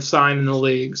have signed in the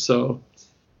league. So,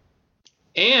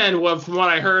 and from what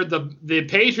I heard, the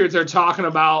Patriots are talking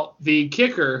about the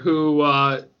kicker who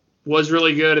was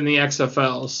really good in the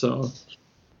XFL. So,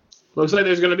 looks like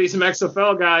there's going to be some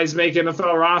XFL guys make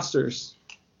NFL rosters.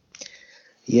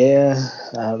 Yeah,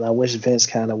 I wish Vince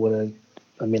kind of would have.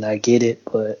 I mean, I get it,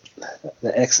 but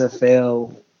the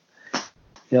XFL,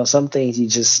 some things you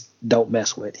just don't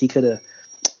mess with. He could have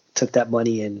took that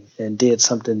money and did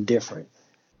something different.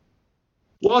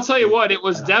 Well, I'll tell you what, it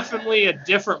was definitely a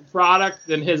different product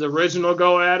than his original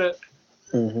go at it.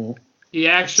 Mm-hmm. He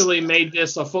actually made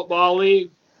this a football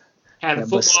league, had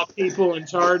football people in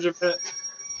charge of it.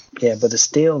 Yeah, but it's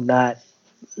still not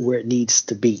where it needs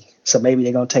to be. So maybe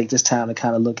they're going to take this time to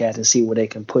kind of look at it and see where they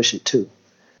can push it to.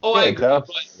 Oh, I agree.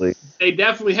 But they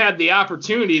definitely had the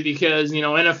opportunity because,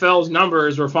 NFL's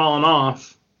numbers were falling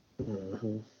off.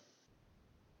 Mm-hmm.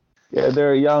 Yeah,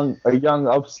 they're a young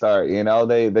upstart,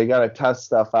 They got to test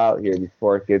stuff out here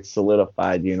before it gets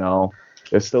solidified,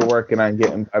 They're still working on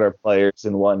getting better players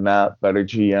and whatnot, better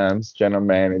GMs, general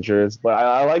managers. But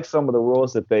I like some of the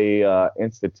rules that they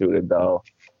instituted, though,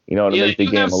 to make the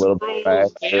game a little bit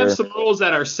faster. They have some rules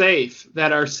that are safe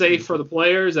for the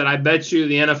players that I bet you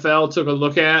the NFL took a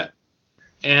look at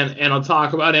and will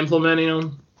talk about implementing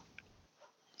them.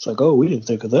 It's like, we didn't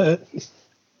think of that.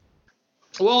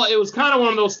 Well, it was kind of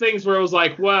one of those things where it was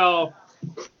like, well,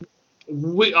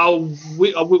 we don't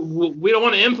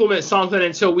want to implement something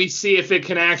until we see if it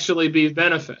can actually be a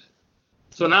benefit.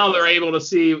 So now they're able to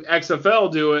see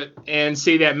XFL do it and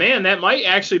see that, man, that might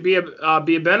actually be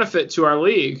a benefit to our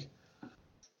league.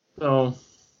 So,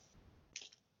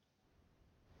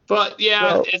 but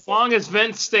yeah, as long as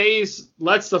Vince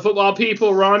lets the football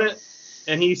people run it,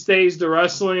 and he stays to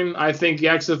wrestling, I think the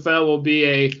XFL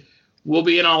will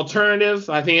be an alternative.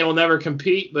 I think it'll never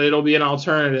compete, but it'll be an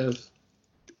alternative.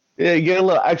 Yeah, you get a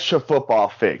little extra football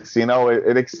fix.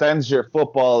 It extends your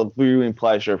football viewing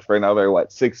pleasure for another,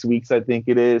 6 weeks, I think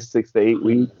it is, 6 to 8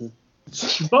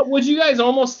 weeks. But would you guys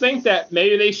almost think that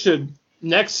maybe they should,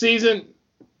 next season,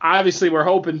 obviously we're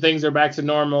hoping things are back to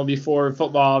normal before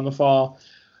football in the fall.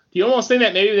 Do you almost think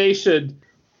that maybe they should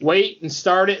wait and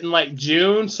start it in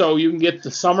June so you can get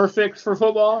the summer fix for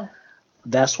football?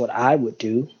 That's what I would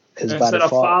do. Instead of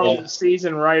following the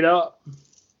season right up.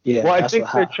 Yeah. Well, I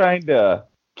think they're trying to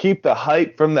keep the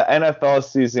hype from the NFL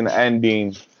season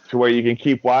ending to where you can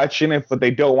keep watching it, but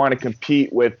they don't want to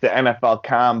compete with the NFL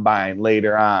Combine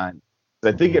later on.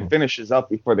 I think it finishes up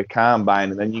before the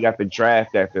Combine, and then you got the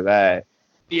draft after that.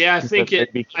 Yeah, I think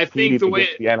the way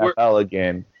the NFL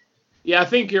again. Yeah, I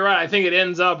think you're right. I think it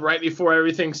ends up right before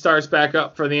everything starts back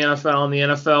up for the NFL and the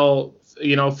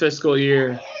NFL, fiscal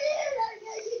year.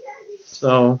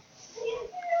 So,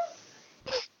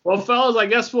 well, fellas, I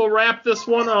guess we'll wrap this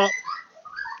one up.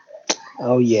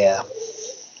 Oh, yeah.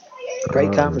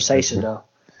 Great conversation, though.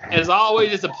 As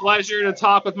always, it's a pleasure to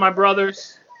talk with my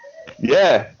brothers.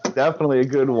 Yeah, definitely a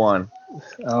good one.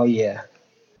 Oh, yeah.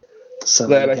 So,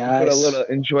 glad I could put a little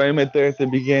enjoyment there at the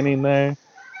beginning there.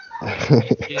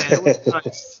 Yeah, it was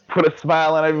nice. Put a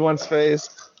smile on everyone's face.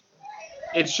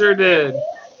 It sure did.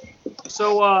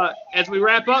 So, as we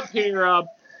wrap up here,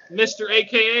 Mr.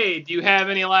 AKA, do you have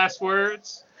any last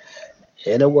words?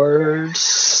 In the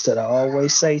words that I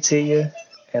always say to you,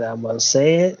 and I'm going to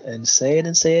say it and say it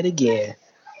and say it again.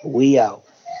 We out.